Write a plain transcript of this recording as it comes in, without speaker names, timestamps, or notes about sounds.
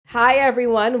Hi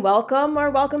everyone,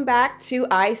 welcome back to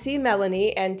I See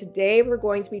Melanie, and today we're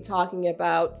going to be talking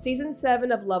about Season 7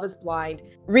 of Love is Blind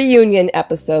reunion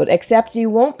episode, except you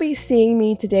won't be seeing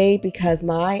me today because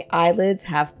my eyelids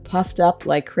have puffed up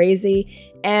like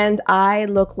crazy and I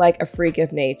look like a freak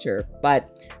of nature, but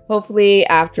hopefully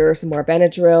after some more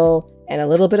Benadryl and a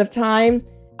little bit of time,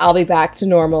 I'll be back to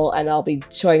normal and I'll be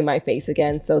showing my face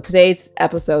again. So today's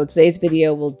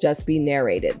video will just be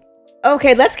narrated.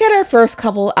 Okay, let's get our first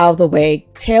couple out of the way.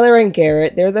 Taylor and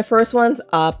Garrett, they're the first ones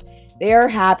up. They are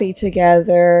happy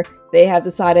together. They have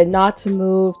decided not to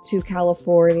move to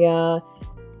California.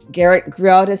 Garrett grew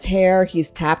out his hair.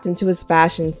 He's tapped into his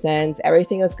fashion sense.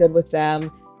 Everything is good with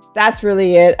them. That's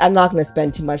really it. I'm not going to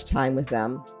spend too much time with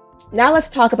them. Now let's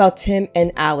talk about Tim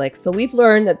and Alex. So we've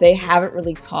learned that they haven't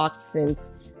really talked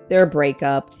since their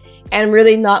breakup. And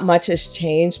really not much has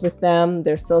changed with them.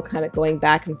 They're still kind of going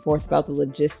back and forth about the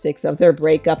logistics of their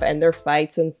breakup and their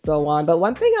fights and so on. But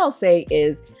one thing I'll say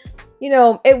is,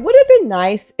 it would have been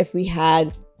nice if we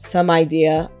had some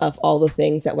idea of all the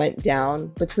things that went down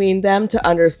between them to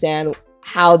understand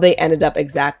how they ended up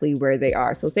exactly where they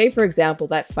are. So say, for example,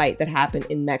 that fight that happened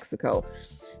in Mexico.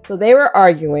 So they were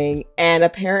arguing and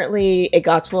apparently it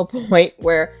got to a point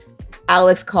where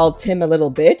Alex called Tim a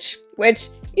little bitch, which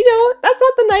that's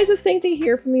not the nicest thing to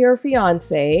hear from your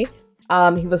fiance.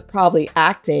 He was probably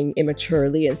acting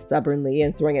immaturely and stubbornly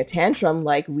and throwing a tantrum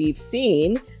like we've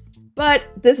seen. But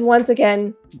this once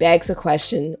again begs a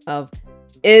question of,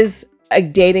 is a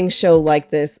dating show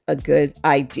like this a good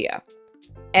idea?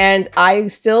 And I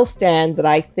still stand that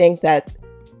I think that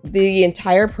the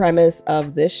entire premise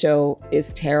of this show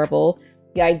is terrible.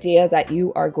 The idea that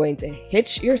you are going to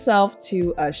hitch yourself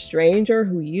to a stranger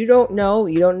who you don't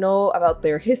know about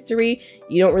their history,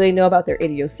 you don't really know about their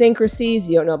idiosyncrasies,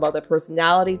 you don't know about their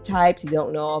personality types, you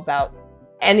don't know about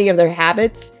any of their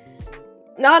habits.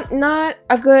 Not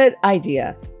a good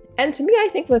idea. And to me, I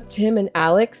think with Tim and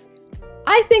Alex,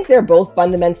 I think they're both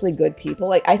fundamentally good people.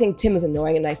 Like, I think Tim is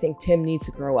annoying and I think Tim needs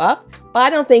to grow up, but I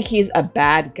don't think he's a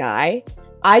bad guy.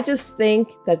 I just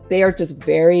think that they are just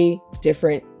very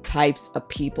different types of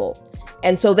people.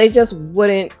 And so they just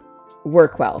wouldn't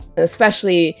work well,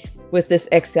 especially with this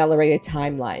accelerated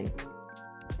timeline.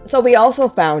 So we also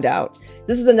found out,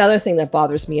 this is another thing that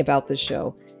bothers me about this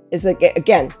show, is that,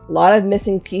 again, a lot of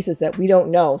missing pieces that we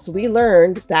don't know. So we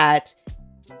learned that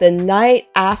the night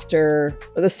after,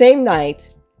 or the same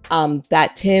night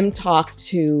that Tim talked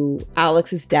to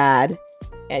Alex's dad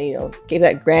and, gave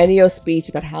that grandiose speech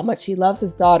about how much he loves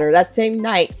his daughter, that same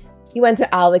night, he went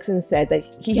to Alex and said that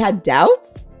he had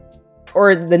doubts,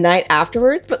 or the night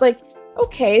afterwards. But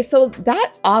okay, so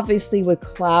that obviously would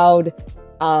cloud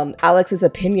Alex's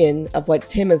opinion of what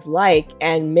Tim is like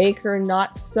and make her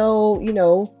not so,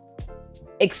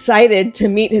 excited to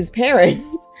meet his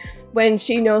parents when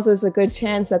she knows there's a good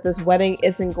chance that this wedding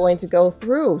isn't going to go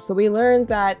through. So we learned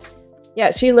that,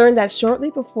 she learned that shortly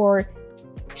before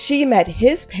she met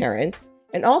his parents.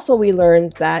 And also we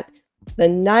learned that the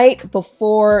night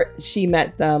before she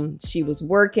met them, she was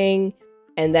working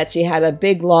and that she had a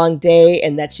big long day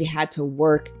and that she had to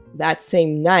work that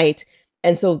same night.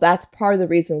 And so that's part of the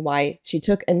reason why she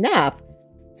took a nap.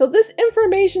 So this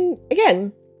information,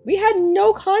 again, we had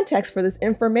no context for this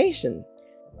information.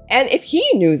 And if he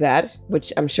knew that,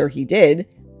 which I'm sure he did,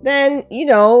 then,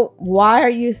 why are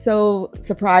you so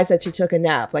surprised that she took a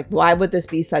nap? Like, why would this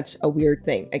be such a weird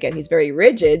thing? Again, he's very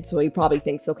rigid, so he probably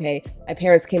thinks, okay, my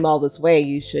parents came all this way,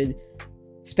 you should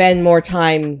spend more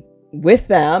time with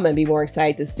them and be more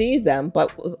excited to see them.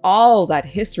 But with all that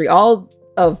history, all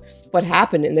of what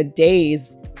happened in the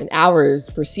days and hours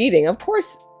preceding, of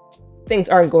course, things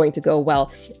aren't going to go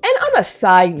well. And on a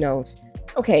side note,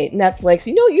 okay, Netflix,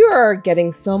 you are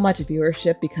getting so much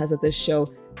viewership because of this show.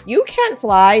 You can't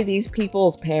fly these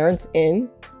people's parents in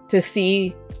to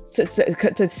see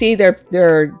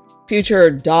their future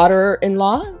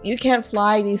daughter-in-law. You can't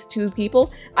fly these two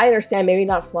people. I understand maybe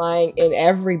not flying in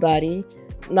everybody,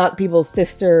 not people's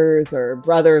sisters or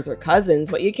brothers or cousins,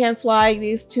 but you can't fly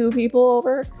these two people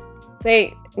over.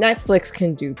 Netflix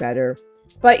can do better.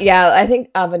 But yeah, I think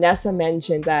Vanessa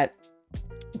mentioned that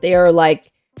they are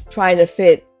trying to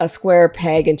fit a square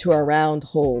peg into a round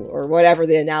hole, or whatever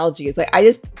the analogy is. I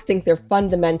just think they're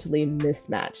fundamentally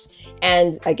mismatched.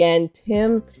 And again,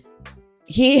 Tim,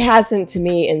 he hasn't, to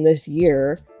me, in this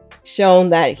year, shown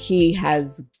that he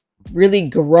has really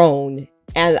grown.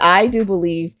 And I do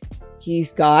believe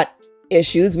he's got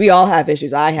issues. We all have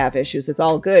issues. I have issues. It's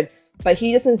all good. But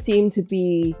he doesn't seem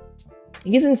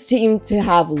to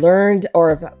have learned or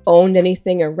have owned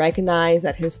anything or recognized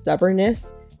that his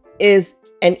stubbornness is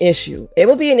an issue. It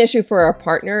will be an issue for our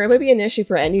partner. It would be an issue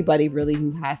for anybody really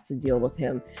who has to deal with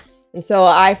him. And so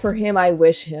I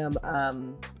wish him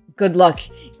good luck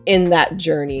in that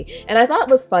journey. And I thought it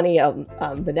was funny,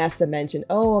 Vanessa mentioned,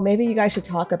 oh, well, maybe you guys should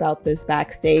talk about this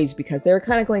backstage, because they're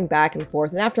kind of going back and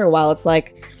forth. And after a while, it's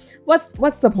like,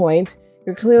 what's the point?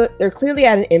 They're clearly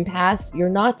at an impasse. You're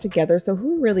not together, so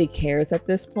who really cares at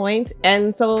this point?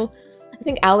 And so I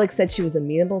think Alex said she was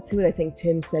amenable to it. I think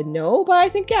Tim said no, but I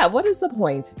think, yeah, what is the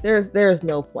point? There's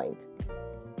no point.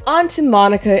 On to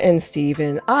Monica and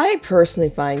Steven. I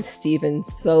personally find Steven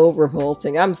so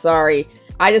revolting. I'm sorry.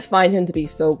 I just find him to be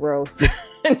so gross.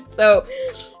 And so,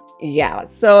 yeah.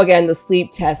 So again, the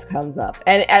sleep test comes up.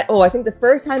 And I think the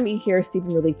first time we hear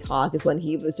Steven really talk is when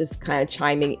he was just kind of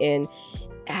chiming in,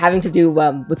 having to do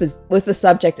with the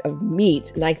subject of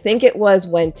meat. And I think it was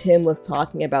when Tim was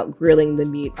talking about grilling the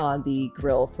meat on the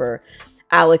grill for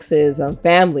Alex's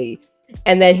family.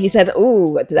 And then he said,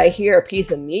 ooh, did I hear a piece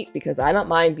of meat? Because I don't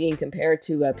mind being compared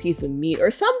to a piece of meat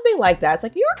or something like that. It's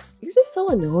like, you're just so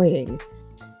annoying.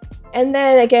 And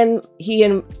then again, he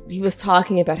was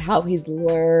talking about how he's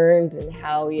learned and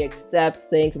how he accepts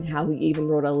things and how he even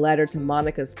wrote a letter to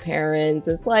Monica's parents.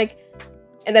 It's like,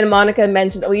 and then Monica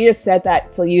mentioned, oh, you just said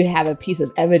that so you'd have a piece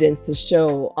of evidence to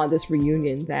show on this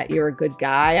reunion that you're a good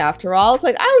guy after all. It's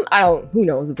like, who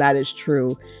knows if that is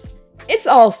true. It's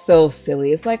all so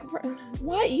silly. It's like,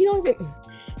 why? You don't even,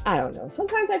 I don't know.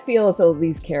 Sometimes I feel as though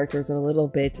these characters are a little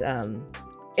bit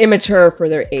immature for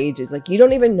their ages. Like, you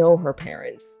don't even know her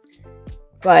parents.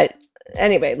 But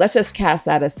anyway, let's just cast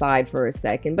that aside for a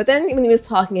second. But then when he was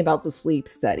talking about the sleep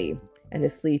study and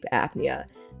his sleep apnea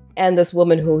and this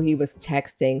woman who he was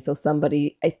texting, so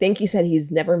somebody, I think he said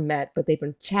he's never met, but they've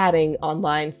been chatting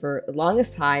online for the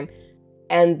longest time.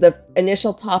 And the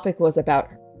initial topic was about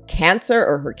cancer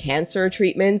or her cancer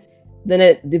treatments. Then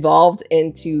it devolved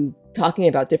into talking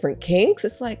about different kinks.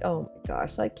 It's like, oh my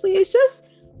gosh, like, please just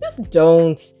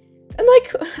don't. And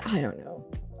like, I don't know.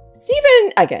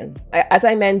 Steven, again, as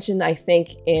I mentioned, I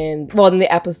think in the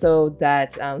episode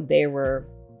that they were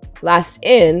last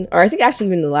in, or I think actually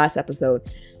even in the last episode,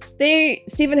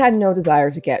 Steven had no desire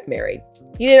to get married.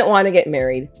 He didn't want to get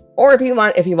married. Or if he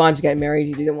wanted to get married,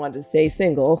 he didn't want to stay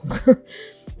single.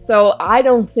 So I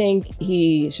don't think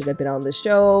he should have been on the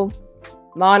show.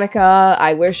 Monica,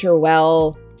 I wish her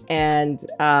well. And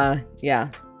yeah,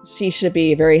 she should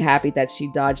be very happy that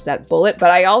she dodged that bullet.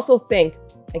 But I also think,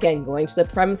 again, going to the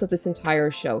premise of this entire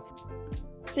show.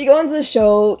 So you go into the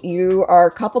show, you are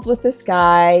coupled with this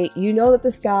guy. You know that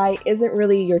this guy isn't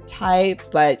really your type,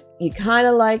 but you kind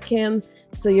of like him.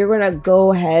 So you're going to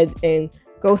go ahead and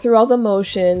go through all the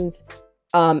motions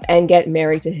and get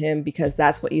married to him because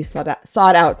that's what you sought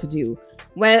out to do.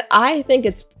 When I think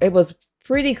it was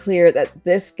pretty clear that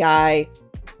this guy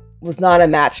was not a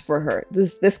match for her.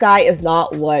 This guy is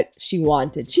not what she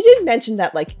wanted. She did mention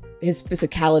that like his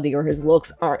physicality or his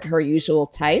looks aren't her usual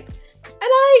type. And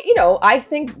I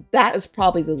think that is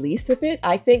probably the least of it.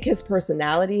 I think his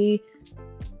personality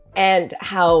and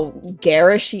how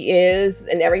garish he is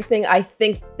and everything, I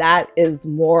think that is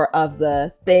more of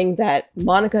the thing that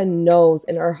Monica knows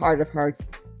in her heart of hearts.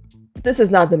 This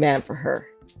is not the man for her.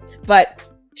 But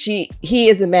he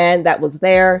is the man that was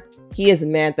there. He is the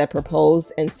man that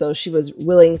proposed. And so she was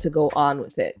willing to go on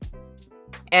with it.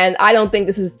 And I don't think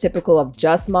this is typical of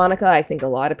just Monica. I think a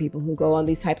lot of people who go on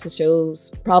these types of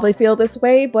shows probably feel this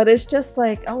way. But it's just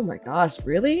like, oh my gosh,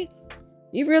 really?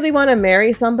 You really want to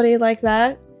marry somebody like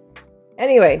that?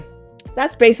 Anyway,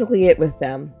 that's basically it with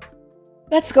them.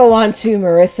 Let's go on to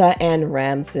Marissa and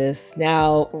Ramses.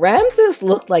 Now, Ramses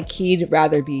looked like he'd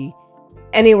rather be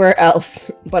anywhere else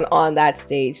but on that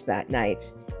stage that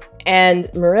night. And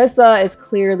Marissa is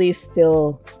clearly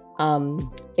still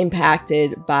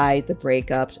impacted by the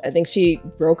breakup. I think she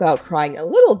broke out crying a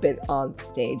little bit on the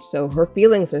stage, so her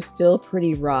feelings are still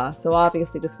pretty raw. So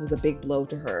obviously this was a big blow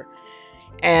to her.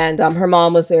 And her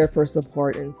mom was there for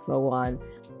support and so on.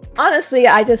 Honestly,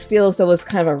 I just feel as though it was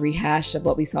kind of a rehash of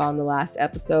what we saw in the last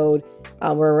episode,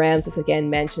 where Ramses again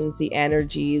mentions the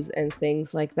energies and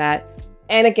things like that.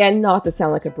 And again, not to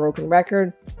sound like a broken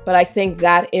record, but I think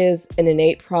that is an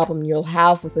innate problem you'll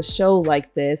have with a show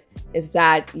like this, is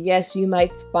that, yes, you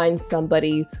might find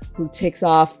somebody who ticks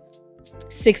off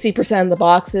 60% of the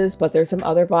boxes, but there's some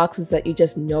other boxes that you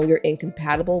just know you're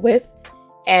incompatible with.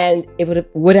 And it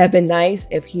would have been nice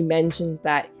if he mentioned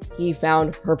that he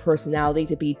found her personality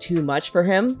to be too much for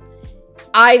him.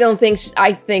 I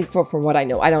think from what I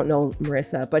know, I don't know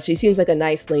Marissa, but she seems like a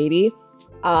nice lady.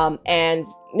 And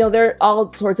there are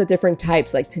all sorts of different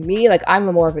types. Like, to me, like, I'm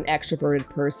more of an extroverted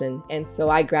person, and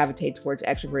so I gravitate towards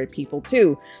extroverted people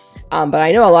too. But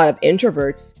I know a lot of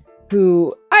introverts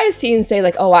who I've seen say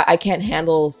like, oh, I can't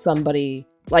handle somebody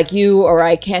like you, or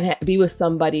I can't be with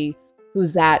somebody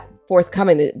who's that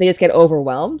forthcoming. They just get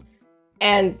overwhelmed.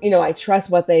 And, you know, I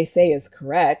trust what they say is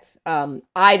correct.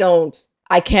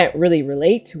 I can't really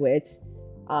relate to it,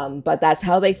 but that's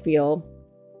how they feel.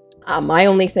 My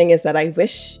only thing is that I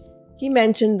wish he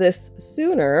mentioned this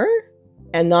sooner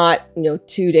and not, you know,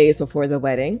 2 days before the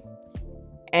wedding.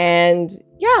 And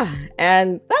yeah,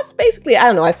 and that's basically, I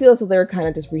don't know, I feel as though they're kind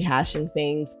of just rehashing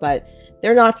things, but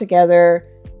they're not together.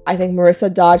 I think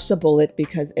Marissa dodged a bullet,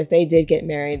 because if they did get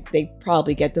married, they'd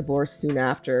probably get divorced soon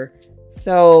after.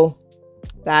 So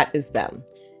that is them.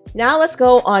 Now let's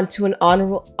go on to an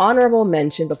honorable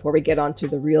mention before we get on to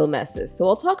the real messes. So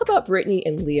we'll talk about Brittany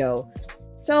and Leo.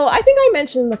 So I think I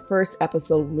mentioned in the first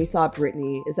episode when we saw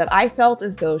Brittany is that I felt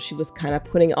as though she was kind of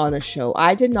putting on a show.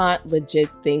 I did not legit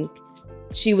think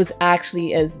she was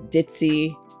actually as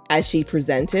ditzy as she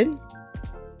presented.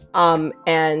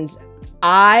 And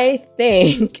I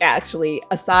think, actually,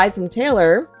 aside from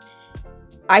Taylor,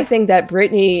 I think that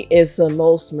Brittany is the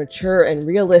most mature and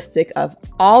realistic of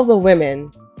all the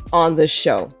women on the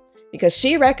show, because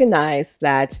she recognized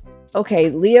that, okay,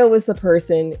 Leo is the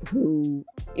person who,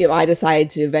 you know, I decided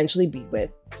to eventually be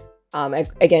with.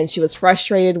 Again, she was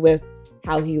frustrated with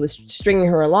how he was stringing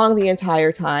her along the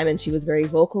entire time, and she was very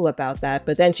vocal about that.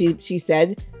 But then she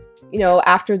said, you know,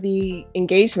 after the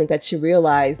engagement, that she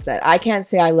realized that I can't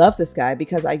say I love this guy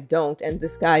because I don't, and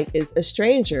this guy is a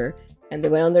stranger. And they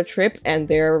went on their trip, and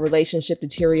their relationship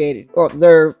deteriorated, or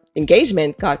their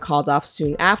engagement got called off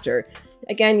soon after.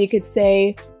 Again, you could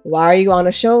say, why are you on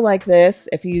a show like this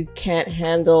if you can't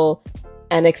handle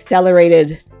an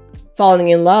accelerated falling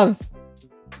in love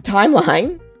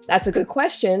timeline? That's a good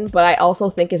question, but I also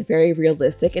think it's very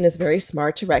realistic, and it's very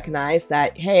smart to recognize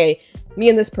that, hey, me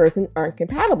and this person aren't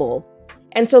compatible.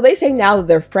 And so they say now that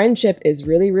their friendship is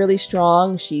really, really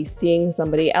strong. She's seeing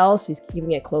somebody else. She's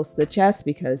keeping it close to the chest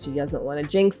because she doesn't want to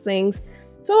jinx things.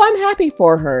 So I'm happy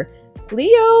for her.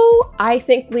 Leo, I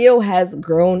think Leo has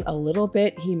grown a little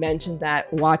bit. He mentioned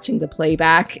that watching the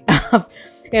playback of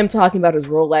him talking about his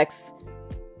Rolex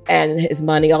and his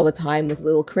money all the time was a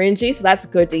little cringy. So that's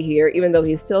good to hear, even though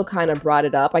he still kind of brought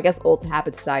it up. I guess old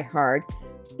habits die hard.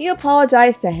 He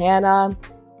apologized to Hannah,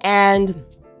 and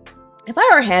if I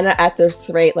were Hannah at this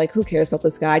rate, like, who cares about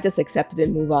this guy? Just accept it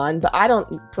and move on. But I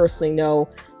don't personally know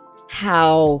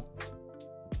how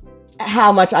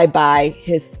much I buy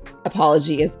his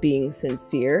apology as being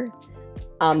sincere.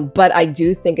 But I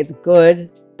do think it's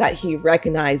good that he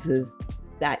recognizes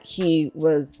that he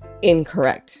was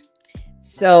incorrect.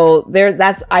 So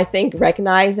that's, I think,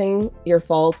 recognizing your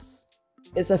faults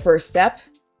is a first step.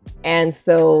 And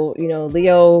so, you know,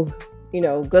 Leo, you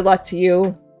know, good luck to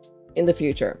you in the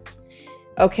future.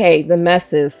 Okay, the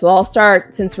messes. So I'll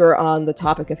start, since we're on the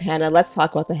topic of Hannah, let's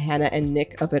talk about the Hannah and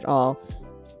Nick of it all.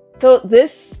 So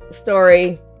this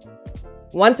story,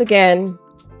 once again,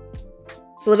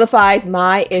 solidifies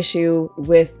my issue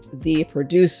with the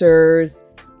producers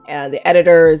and the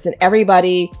editors and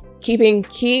everybody keeping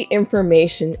key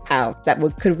information out that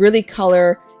could really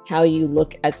color how you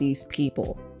look at these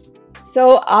people.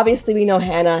 So obviously we know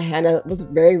Hannah. Hannah was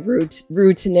very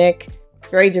rude to Nick.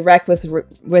 Very direct with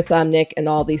Nick and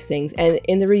all these things. And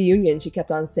in the reunion, she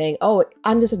kept on saying, oh,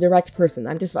 I'm just a direct person.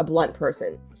 I'm just a blunt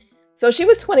person. So she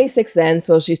was 26 then,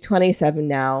 so she's 27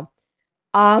 now.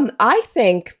 I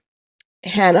think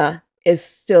Hannah is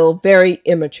still very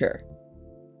immature.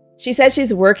 She said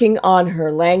she's working on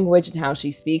her language and how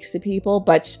she speaks to people,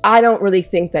 but I don't really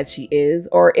think that she is.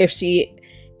 Or if she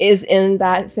is in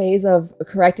that phase of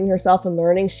correcting herself and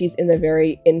learning, she's in the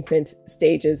very infant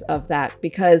stages of that.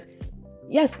 Because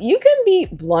yes, you can be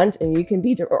blunt and you can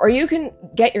be, or you can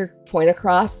get your point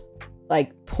across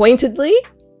like pointedly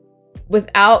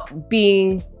without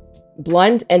being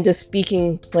blunt and just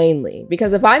speaking plainly.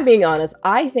 Because if I'm being honest,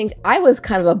 I think I was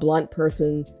kind of a blunt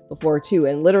person before too.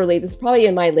 And literally, this is probably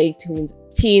in my late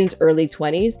teens, early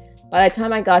 20s. By the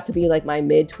time I got to be like my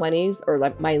mid 20s, or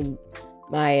like my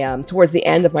towards the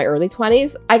end of my early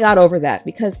 20s, I got over that,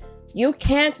 because you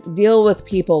can't deal with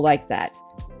people like that.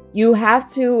 You have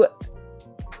to,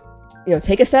 you know,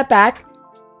 take a step back,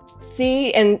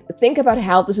 see and think about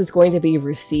how this is going to be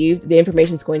received. The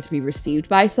information is going to be received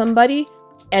by somebody,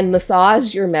 and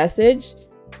massage your message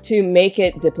to make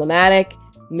it diplomatic,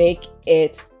 make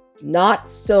it not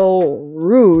so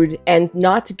rude, and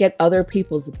not to get other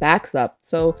people's backs up.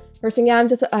 So her saying, yeah, I'm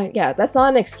just, yeah, that's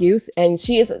not an excuse. And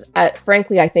she is,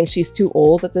 frankly, I think she's too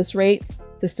old at this rate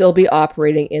to still be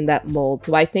operating in that mold.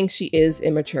 So I think she is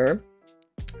immature.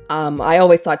 I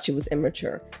always thought she was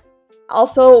immature.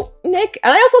 Also, Nick,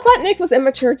 and I also thought Nick was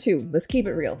immature too. Let's keep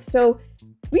it real. So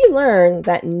we learn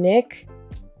that Nick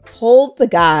told the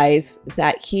guys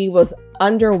that he was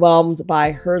underwhelmed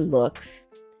by her looks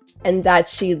and that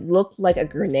she looked like a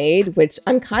grenade, which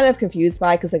I'm kind of confused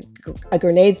by because a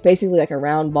grenade's basically like a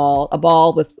round ball, a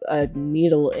ball with a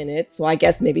needle in it. So I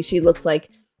guess maybe she looks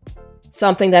like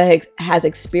something that has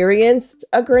experienced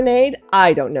a grenade.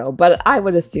 I don't know, but I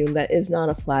would assume that is not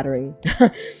a flattering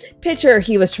picture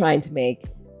he was trying to make.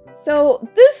 So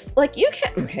this, like, you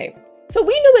can't, okay. So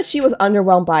we know that she was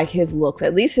underwhelmed by his looks,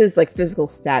 at least his like physical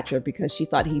stature, because she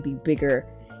thought he'd be bigger.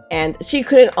 And she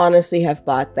couldn't honestly have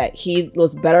thought that he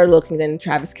was better looking than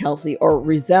Travis Kelce or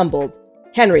resembled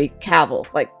Henry Cavill.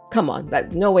 Like, come on,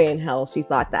 that no way in hell she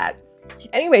thought that.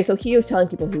 Anyway, so he was telling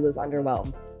people he was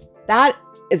underwhelmed. That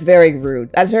is very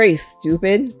rude. That's very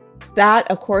stupid.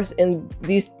 That, of course, in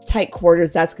these tight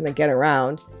quarters, that's going to get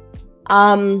around.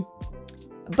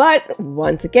 But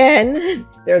once again,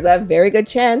 there's a very good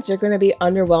chance you're going to be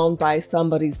underwhelmed by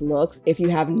somebody's looks if you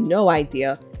have no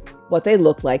idea what they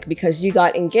look like because you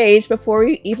got engaged before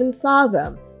you even saw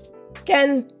them.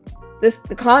 Again,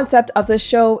 the concept of this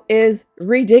show is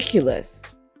ridiculous.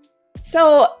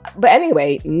 So, but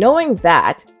anyway, knowing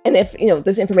that, and if, you know,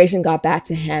 this information got back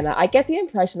to Hannah, I get the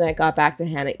impression that it got back to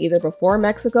Hannah either before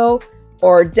Mexico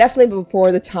or definitely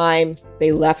before the time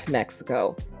they left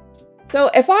Mexico. So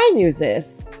if I knew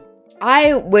this,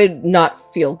 I would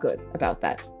not feel good about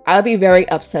that. I would be very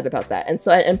upset about that. And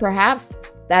so, and perhaps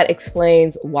that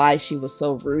explains why she was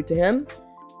so rude to him.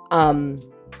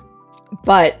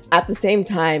 But at the same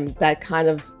time, that kind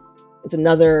of is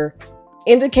another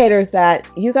indicator that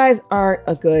you guys aren't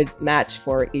a good match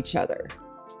for each other.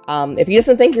 If he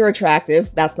doesn't think you're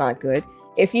attractive, that's not good.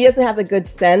 If he doesn't have the good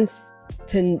sense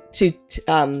to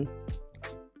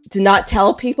not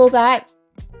tell people that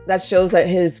shows that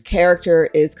his character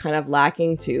is kind of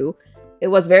lacking too. It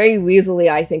was very weaselly,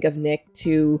 I think, of Nick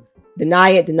to deny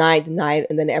it,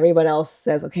 and then everyone else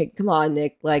says, okay, come on,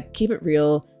 Nick, like, keep it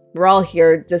real. We're all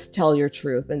here, just tell your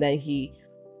truth. And then he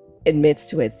admits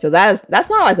to it. So that's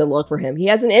not like a look for him. He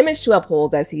has an image to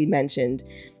uphold, as he mentioned.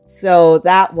 So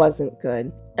that wasn't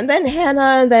good. And then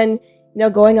Hannah, you know,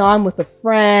 going on with the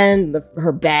friend,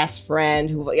 her best friend,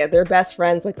 who, yeah, they're best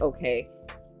friends, like, okay.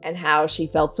 And how she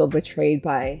felt so betrayed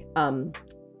by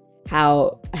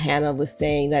how Hannah was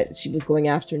saying that she was going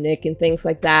after Nick and things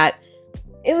like that.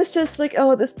 It was just like,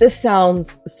 oh, this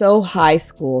sounds so high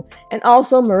school. And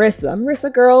also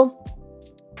Marissa girl,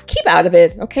 keep out of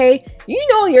it, okay? You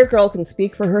know your girl can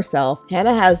speak for herself.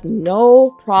 Hannah has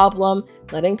no problem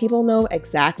letting people know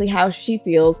exactly how she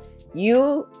feels.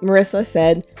 You, Marissa,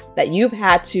 said that you've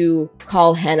had to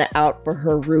call Hannah out for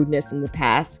her rudeness in the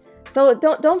past. So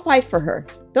don't fight for her.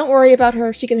 Don't worry about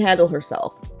her. She can handle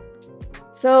herself.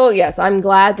 So yes, I'm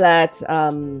glad that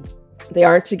they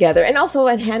aren't together. And also,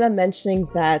 and Hannah mentioning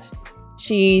that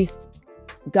she's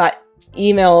got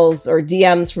emails or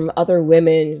DMs from other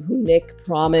women who Nick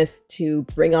promised to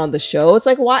bring on the show. It's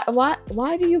like,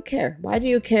 why do you care? Why do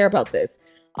you care about this?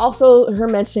 Also, her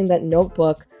mentioning that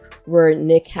notebook where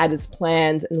Nick had his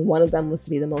plans and one of them was to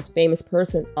be the most famous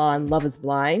person on Love is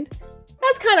Blind.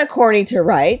 That's kind of corny to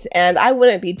write, and I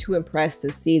wouldn't be too impressed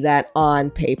to see that on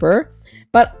paper.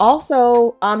 But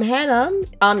also, Hannah,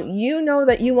 you know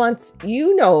that you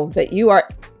are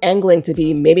angling to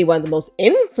be maybe one of the most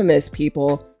infamous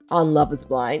people on Love is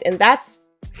Blind, and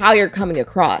that's how you're coming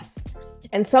across.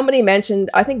 And somebody mentioned,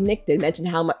 I think Nick did mention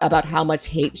about how much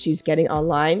hate she's getting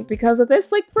online because of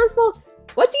this. Like, first of all,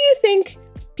 what do you think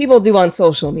people do on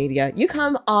social media? You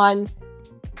come on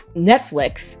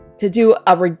Netflix to do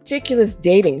a ridiculous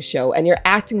dating show and you're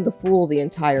acting the fool the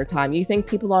entire time. You think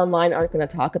people online aren't going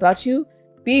to talk about you?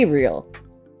 Be real.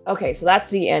 Okay, so that's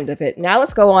the end of it. Now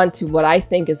let's go on to what I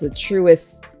think is the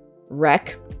truest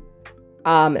wreck.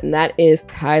 And that is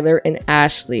Tyler and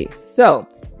Ashley. So,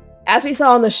 as we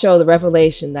saw on the show, the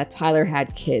revelation that Tyler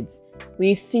had kids.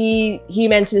 We see, he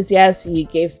mentions, yes, he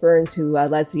gave sperm to a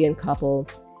lesbian couple.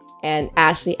 And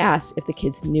Ashley asked if the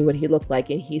kids knew what he looked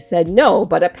like. And he said no,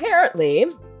 but apparently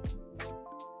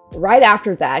right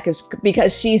after that,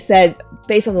 because she said,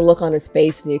 based on the look on his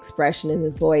face and the expression in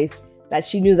his voice, that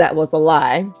she knew that was a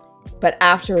lie. But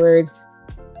afterwards,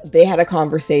 they had a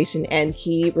conversation and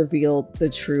he revealed the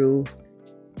true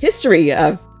history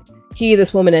of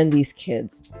this woman, and these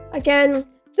kids. Again,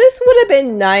 this would have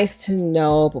been nice to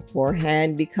know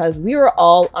beforehand because we were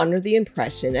all under the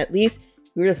impression, at least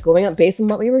we were just going up based on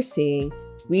what we were seeing.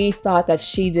 We thought that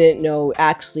she didn't know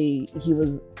actually he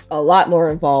was a lot more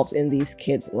involved in these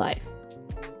kids' life.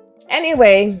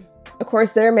 Anyway, of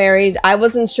course, they're married. I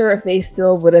wasn't sure if they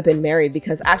still would have been married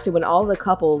because actually when all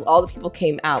the people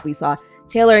came out, we saw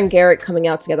Taylor and Garrett coming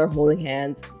out together holding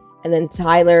hands. and then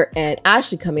Tyler and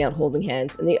Ashley coming out holding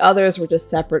hands, and the others were just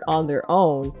separate on their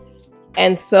own.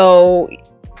 And so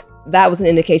that was an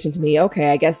indication to me,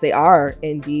 okay, I guess they are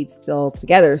indeed still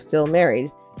together, still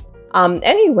married.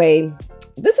 Anyway,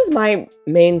 this is my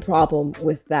main problem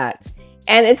with that.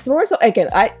 And it's more so, again,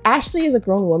 Ashley is a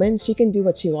grown woman. She can do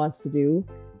what she wants to do.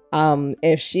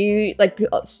 If she, like,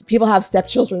 people have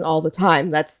stepchildren all the time.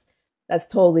 That's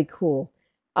totally cool.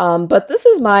 But this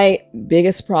is my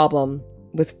biggest problem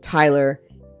with Tyler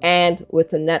and with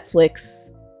the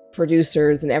Netflix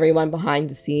producers and everyone behind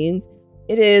the scenes.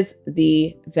 It is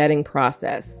the vetting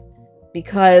process.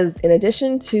 Because in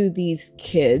addition to these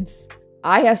kids,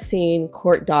 I have seen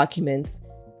court documents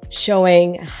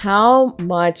showing how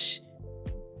much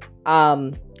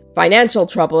financial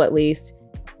trouble, at least,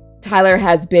 Tyler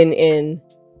has been in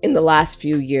the last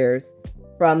few years,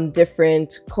 from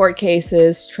different court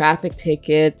cases, traffic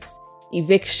tickets,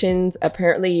 evictions.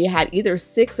 Apparently he had either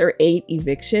 6 or 8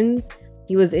 evictions.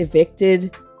 He was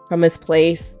evicted from his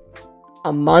place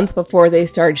a month before they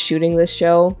started shooting this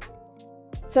show.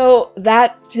 So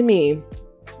that, to me,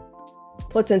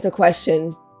 puts into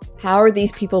question, how are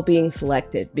these people being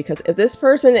selected? Because if this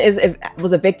person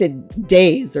was evicted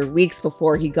days or weeks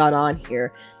before he got on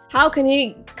here, how can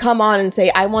he come on and say,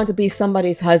 I want to be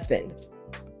somebody's husband?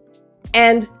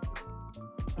 And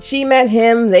she met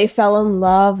him, they fell in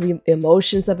love, the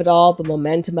emotions of it all, the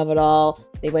momentum of it all,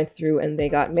 they went through and they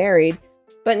got married.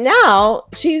 But now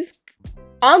she's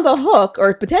on the hook,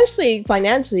 or potentially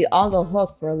financially on the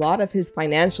hook, for a lot of his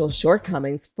financial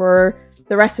shortcomings for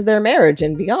the rest of their marriage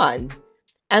and beyond.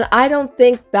 And I don't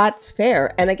think that's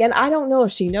fair. And again, I don't know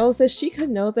if she knows this. She could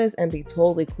know this and be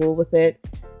totally cool with it.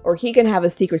 Or he can have a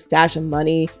secret stash of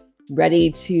money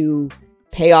ready to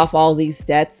pay off all these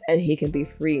debts and he can be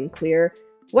free and clear.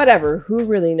 Whatever, who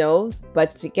really knows?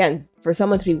 But again, for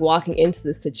someone to be walking into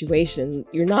this situation,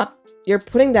 you're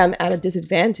putting them at a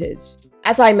disadvantage.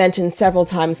 As I mentioned several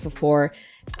times before,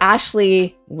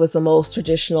 Ashley was the most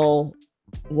traditional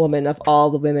woman of all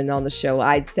the women on the show,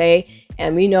 I'd say.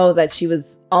 And we know that she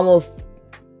was almost,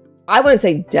 I wouldn't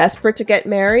say desperate to get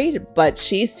married, but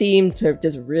she seemed to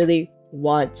just really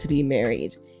want to be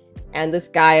married. And this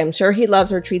guy, I'm sure he loves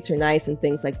her, treats her nice and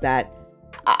things like that.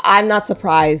 I'm not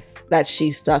surprised that she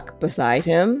stuck beside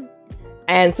him.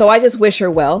 And so I just wish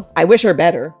her well. I wish her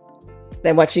better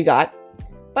than what she got.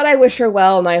 But I wish her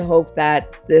well, and I hope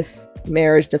that this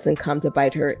marriage doesn't come to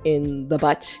bite her in the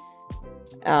butt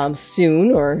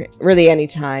soon, or really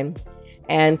anytime.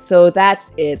 And so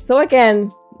that's it. So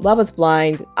again, Love is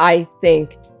Blind. I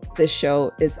think this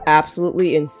show is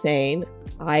absolutely insane.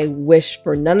 I wish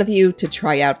for none of you to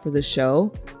try out for the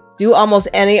show. Do almost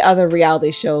any other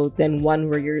reality show than one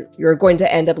where you're going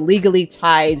to end up legally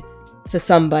tied to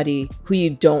somebody who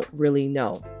you don't really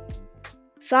know.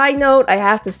 Side note, I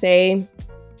have to say,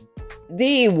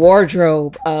 the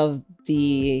wardrobe of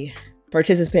the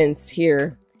participants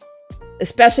here,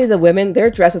 especially the women, their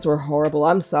dresses were horrible.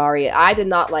 I'm sorry. I did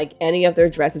not like any of their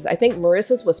dresses. I think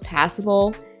Marissa's was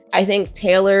passable. I think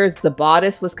Taylor's, the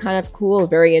bodice was kind of cool,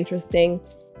 very interesting.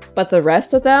 But the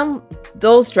rest of them,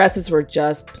 those dresses were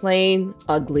just plain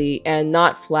ugly and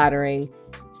not flattering.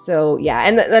 So yeah,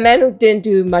 and the men didn't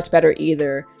do much better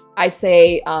either. I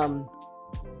say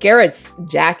Garrett's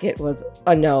jacket was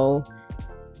a no.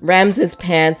 Ramses'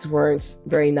 pants weren't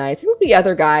very nice. I think the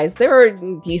other guys, they were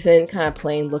decent, kind of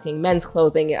plain looking. Men's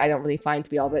clothing, I don't really find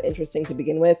to be all that interesting to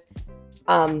begin with.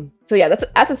 So yeah,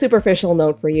 that's a superficial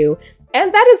note for you.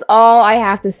 And that is all I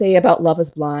have to say about Love is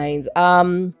Blind.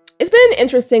 It's been an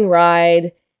interesting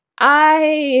ride.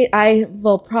 I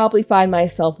will probably find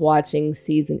myself watching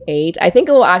season 8. I think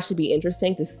it will actually be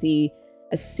interesting to see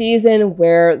a season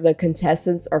where the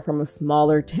contestants are from a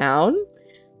smaller town,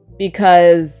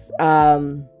 because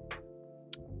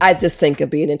I just think it'd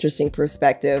be an interesting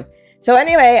perspective. So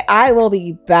anyway, I will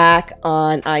be back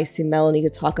on I See Melanie to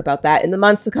talk about that in the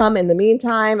months to come. In the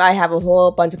meantime, I have a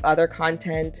whole bunch of other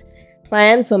content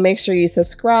planned, so make sure you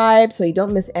subscribe so you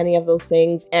don't miss any of those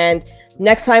things. And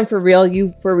next time, for real,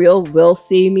 you for real will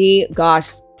see me.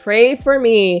 Gosh, pray for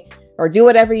me or do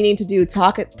whatever you need to do.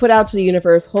 Put out to the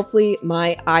universe. Hopefully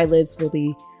my eyelids will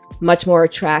be much more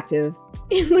attractive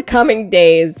in the coming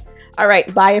days. All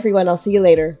right, bye everyone. I'll see you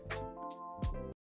later.